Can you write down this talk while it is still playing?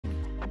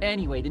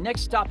Anyway, the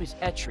next stop is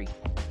Etri.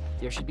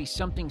 There should be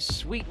something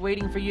sweet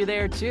waiting for you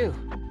there, too.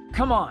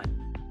 Come on.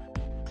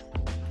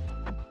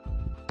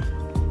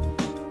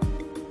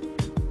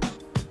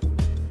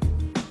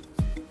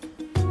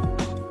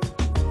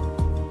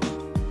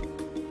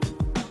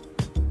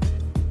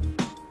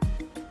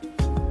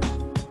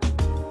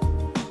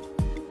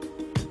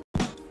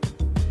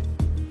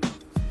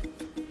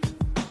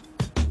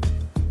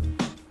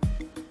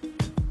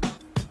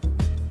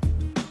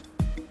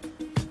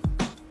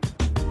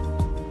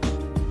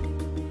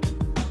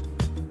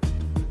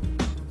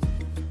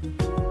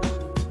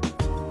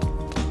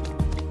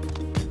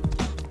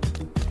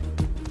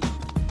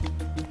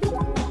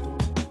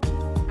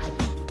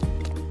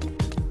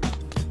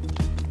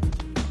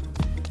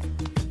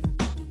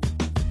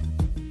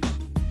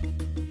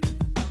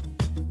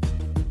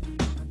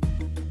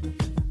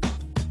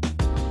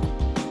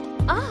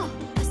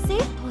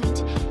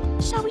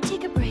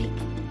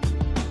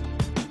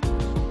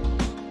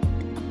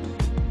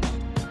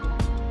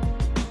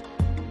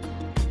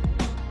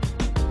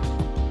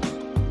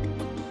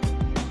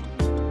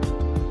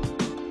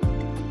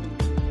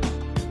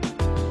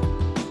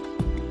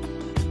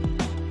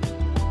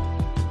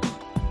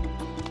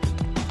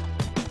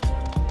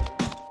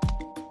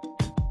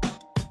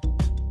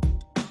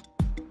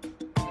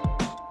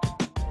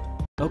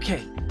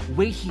 Okay,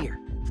 wait here.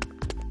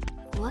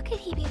 What could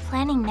he be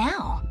planning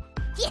now?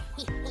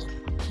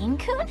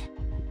 King-kun?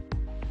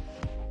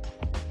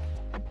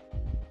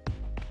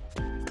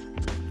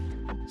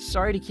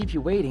 Sorry to keep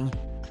you waiting.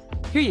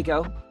 Here you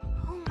go.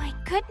 Oh my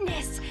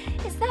goodness!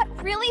 Is that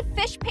really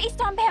fish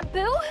paste on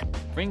bamboo?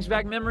 Brings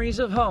back memories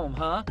of home,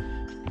 huh?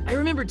 I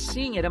remembered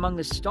seeing it among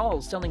the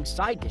stalls selling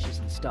side dishes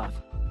and stuff.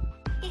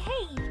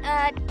 Hey,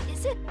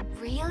 is it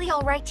really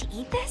alright to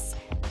eat this?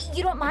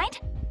 You don't mind?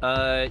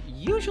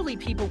 Usually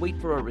people wait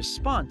for a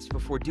response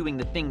before doing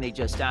the thing they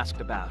just asked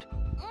about.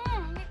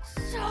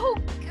 It's so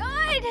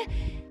good!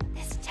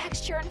 This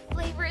texture and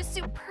flavor is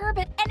superb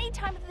at any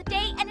time of the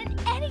day and in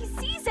any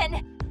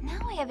season! Now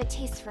I have a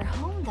taste for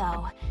home,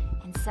 though,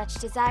 and such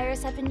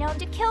desires have been known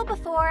to kill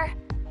before.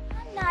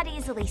 I'm not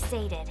easily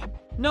sated.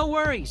 No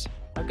worries.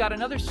 I've got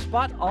another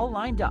spot all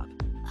lined up.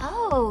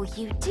 Oh,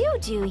 you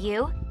do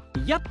you?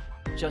 Yep,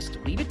 just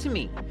leave it to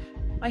me.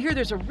 I hear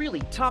there's a really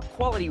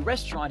top-quality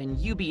restaurant in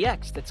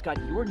UBX that's got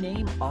your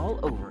name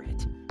all over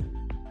it.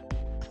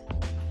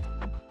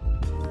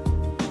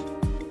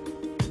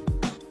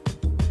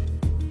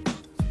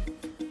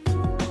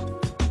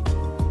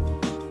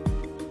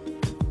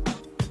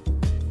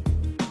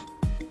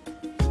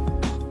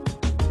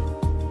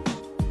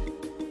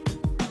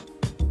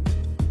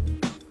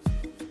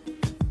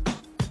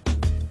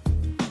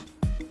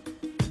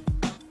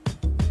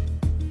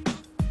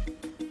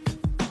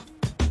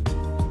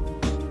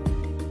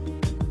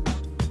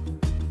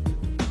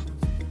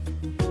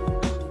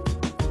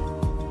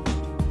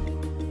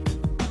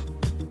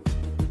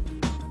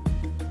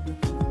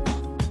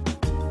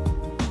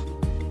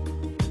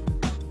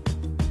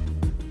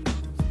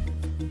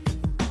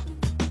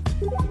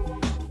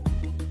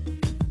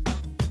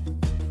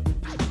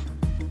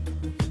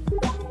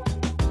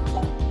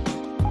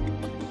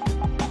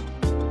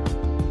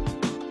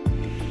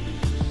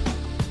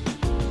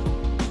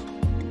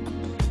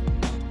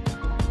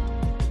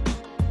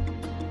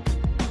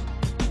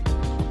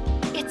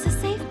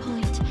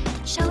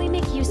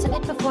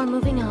 Before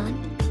moving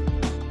on.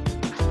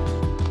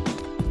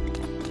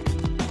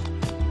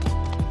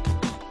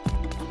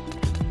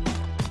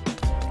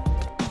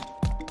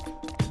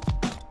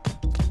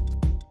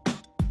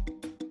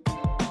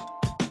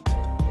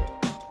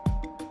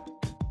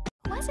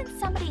 Wasn't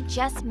somebody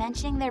just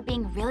mentioning there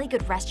being really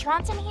good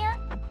restaurants in here?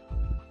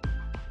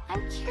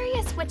 I'm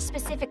curious which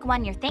specific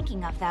one you're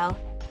thinking of, though.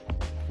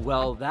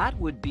 Well, that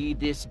would be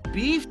this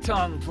beef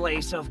tongue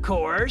place, of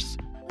course.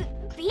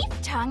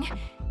 Beef tongue?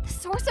 The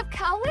source of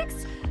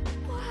cowlicks?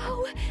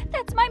 Wow,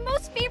 that's my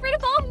most favorite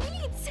of all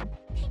meats!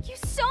 Thank you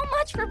so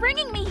much for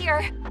bringing me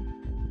here!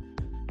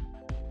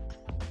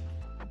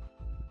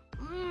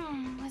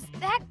 Was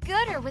that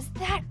good or was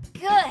that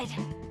good?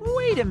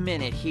 Wait a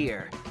minute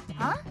here.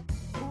 Huh?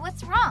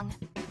 What's wrong?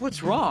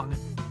 What's wrong?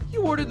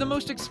 You ordered the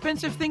most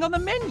expensive thing on the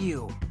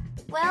menu.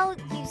 Well,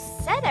 you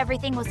said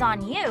everything was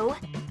on you.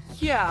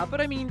 Yeah, but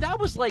I mean, that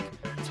was like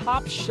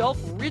top-shelf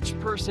rich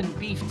person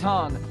beef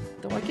tongue.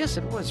 Though I guess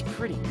it was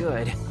pretty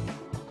good.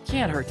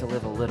 Can't hurt to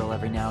live a little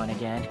every now and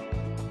again.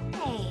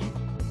 Hey,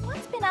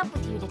 what's been up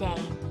with you today?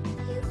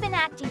 You've been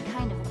acting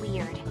kind of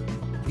weird.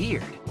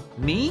 Weird?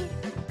 Me?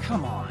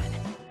 Come on.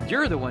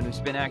 You're the one who's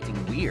been acting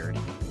weird.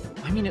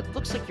 I mean, it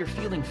looks like you're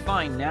feeling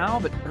fine now,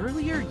 but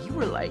earlier you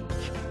were like...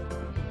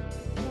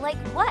 Like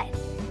what?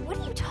 What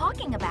are you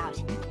talking about?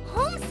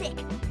 Homesick!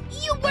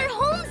 You were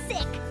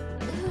homesick!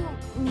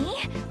 Who, me?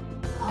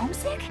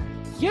 Homesick?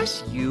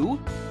 Yes,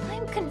 you.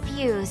 I'm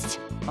confused.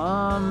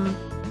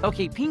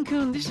 Okay,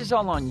 Pin-kun, this is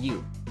all on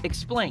you.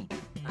 Explain.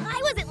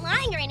 I wasn't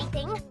lying or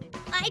anything.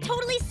 I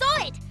totally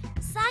saw it.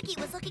 Saki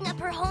was looking up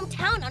her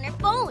hometown on her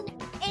phone,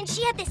 and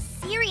she had this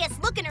serious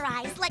look in her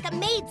eyes like a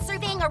maid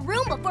surveying a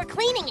room before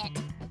cleaning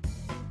it.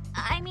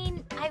 I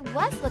mean,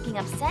 I was looking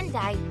up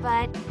Sendai,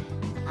 but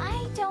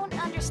I don't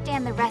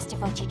understand the rest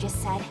of what you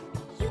just said.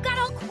 You got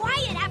all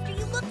quiet after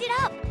you looked it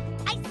up.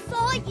 I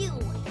saw you.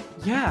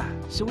 Yeah,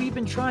 so we've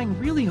been trying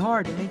really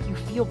hard to make you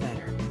feel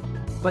better.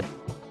 But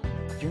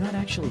you're not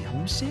actually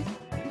homesick?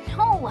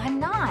 No, I'm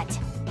not.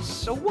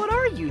 So what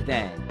are you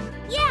then?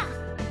 Yeah,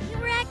 you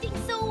were acting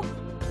so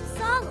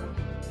solemn.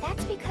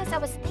 That's because I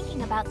was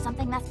thinking about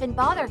something that's been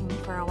bothering me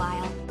for a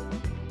while.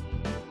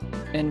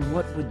 And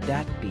what would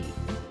that be?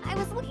 I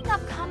was looking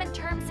up common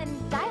terms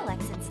and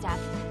dialects and stuff.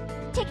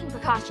 Taking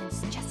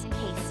precautions just in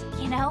case,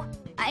 you know?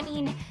 I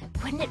mean,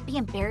 wouldn't it be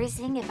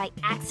embarrassing if I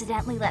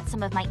accidentally let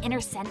some of my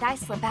inner Sendai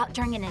slip out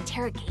during an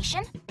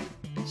interrogation?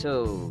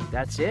 So,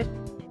 that's it?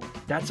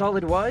 That's all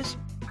it was?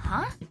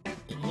 Huh?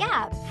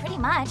 Yeah, pretty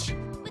much.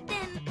 But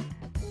then,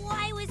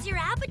 why was your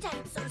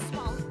appetite so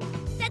small?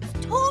 That's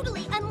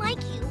totally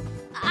unlike you.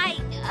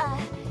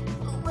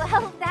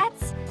 Well,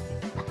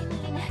 I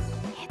mean,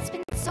 it's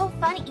been so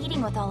fun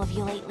eating with all of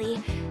you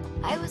lately.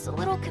 I was a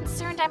little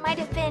concerned I might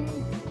have been,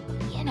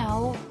 you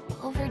know,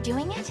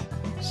 overdoing it.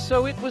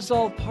 So it was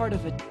all part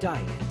of a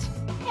diet.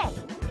 Hey,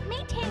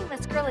 maintaining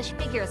this girlish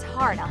figure is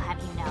hard, I'll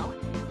have you know.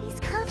 These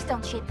curves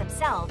don't shape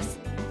themselves.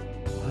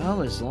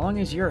 Well, as long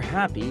as you're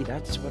happy,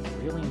 that's what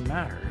really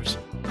matters.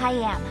 I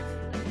am.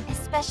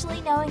 Especially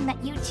knowing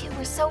that you two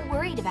were so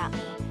worried about me.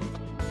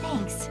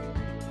 Thanks,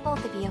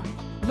 both of you.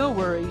 No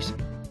worries.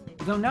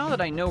 Though now that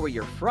I know where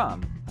you're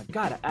from, I've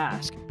gotta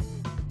ask,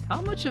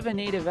 how much of a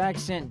native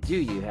accent do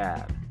you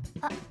have?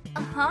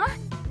 Uh-huh?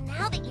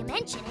 Now that you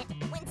mention it,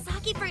 when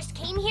Saki first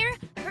came here,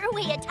 her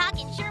way of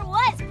talking sure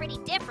was pretty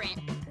different.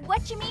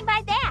 What you mean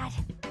by that?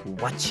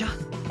 Whatcha?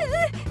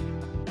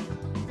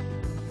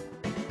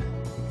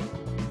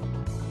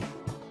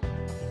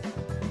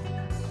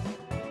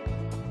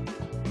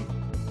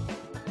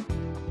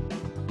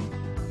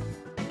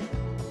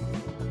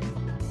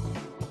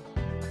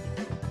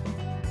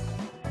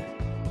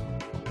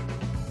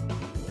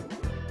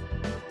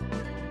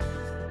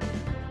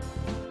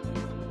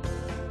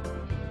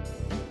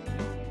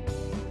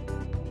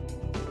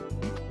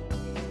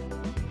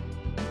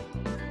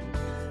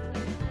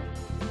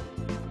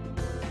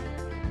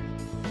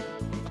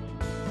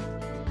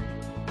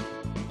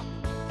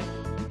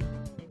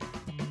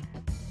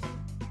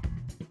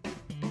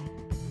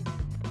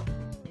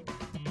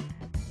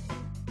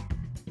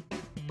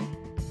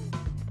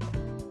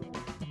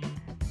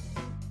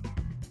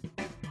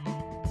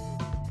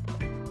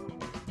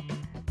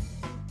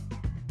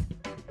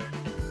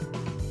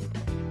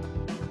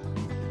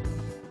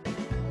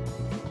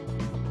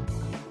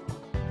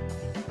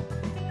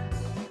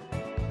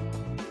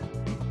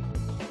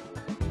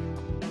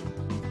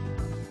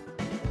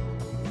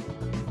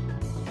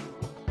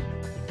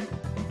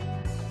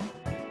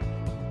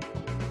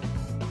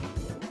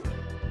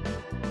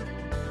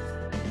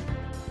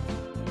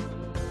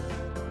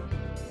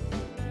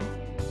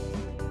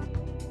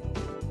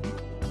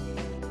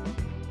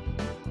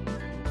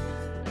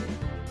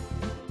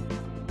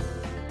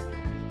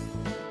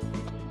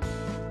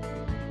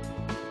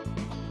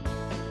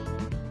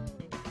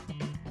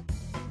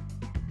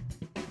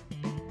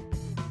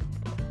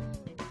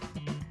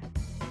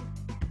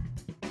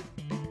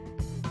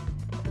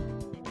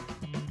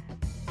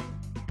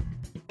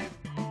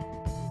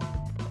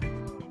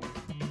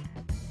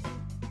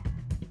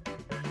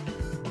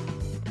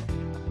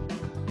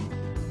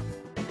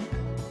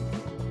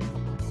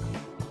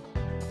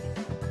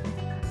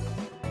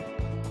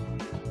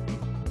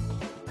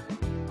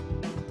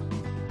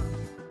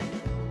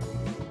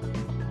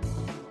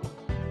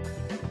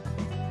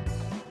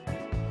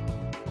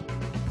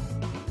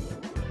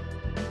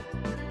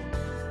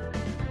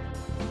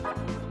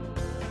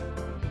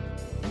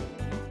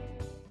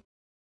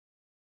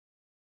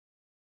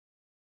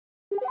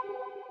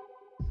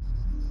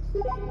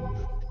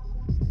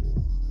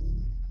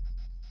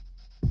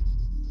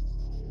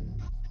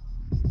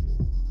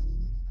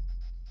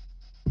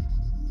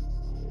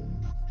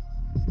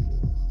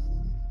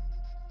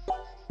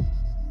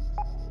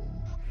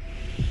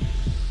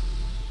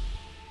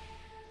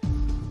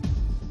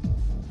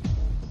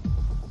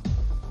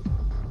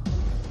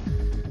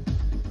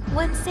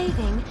 When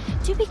saving,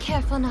 do be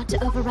careful not to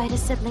overwrite a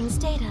sibling's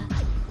data.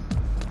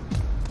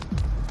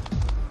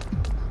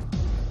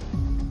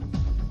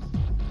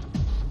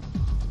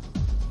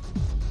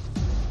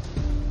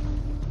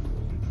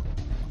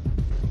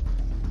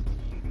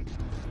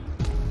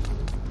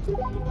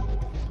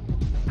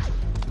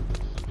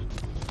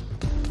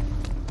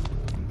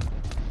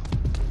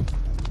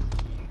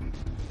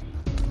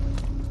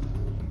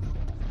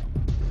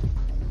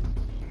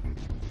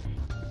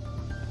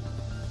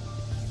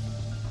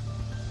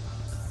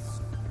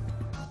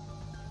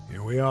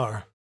 Here we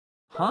are.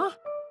 Huh?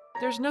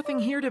 There's nothing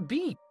here to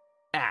be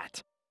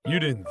at. You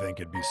didn't think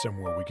it'd be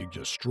somewhere we could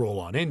just stroll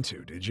on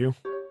into, did you?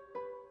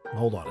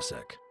 Hold on a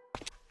sec.